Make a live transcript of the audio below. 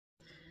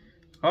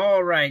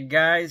Alright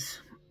guys,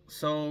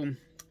 so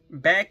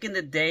back in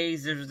the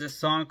days there was this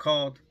song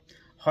called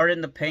Heart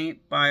in the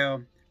Paint by a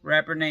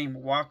rapper named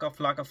Waka,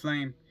 Flocka,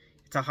 Flam.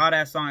 It's a hot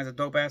ass song, it's a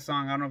dope ass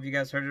song. I don't know if you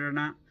guys heard it or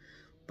not.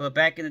 But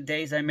back in the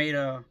days I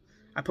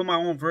put my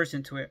own verse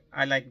into it.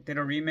 I did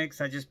a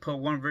remix. I just put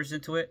one verse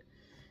into it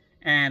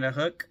and a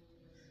hook.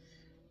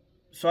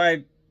 So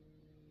I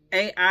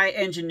AI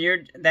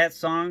engineered that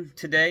song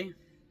today,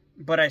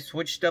 but I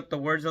switched up the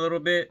words a little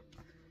bit.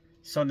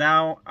 So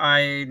now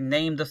I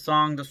named the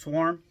song The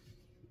Swarm.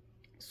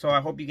 So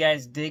I hope you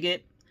guys dig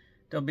it.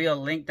 There'll be a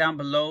link down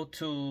below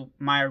to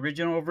my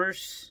original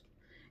verse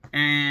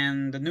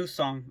and the new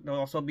song.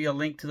 There'll also be a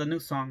link to the new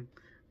song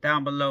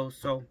down below.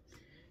 So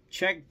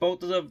check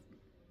both of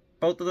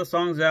the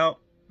songs out.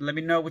 Let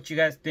me know what you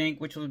guys think,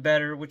 which one's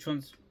better, which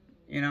one's,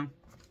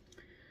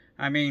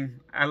 I mean,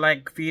 I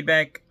like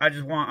feedback. I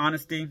just want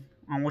honesty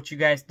on what you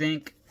guys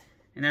think.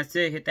 And that's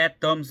it. Hit that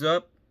thumbs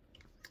up.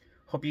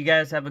 Hope you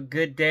guys have a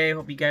good day.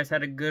 Hope you guys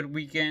had a good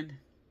weekend.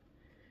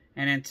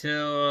 And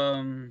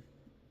until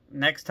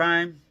next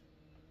time,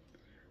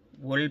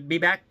 we'll be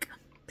back.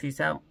 Peace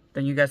out.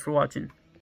 Thank you guys for watching.